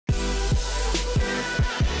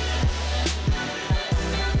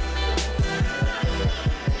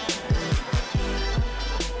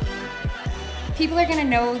people are gonna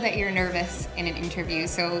know that you're nervous in an interview,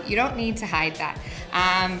 so you don't need to hide that.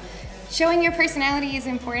 Showing your personality is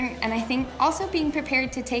important, and I think also being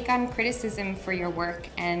prepared to take on criticism for your work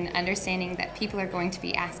and understanding that people are going to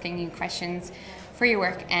be asking you questions for your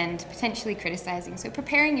work and potentially criticizing. So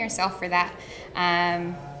preparing yourself for that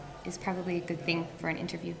is probably a good thing for an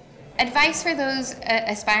interview. Advice for those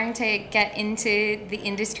aspiring to get into the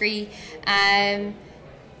industry, I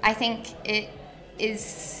think it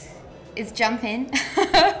is jump in.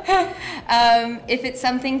 If it's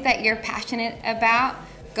something that you're passionate about,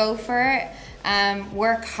 go for it.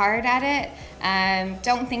 Work hard at it.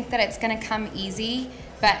 Don't think that it's going to come easy,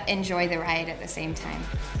 but enjoy the ride at the same time.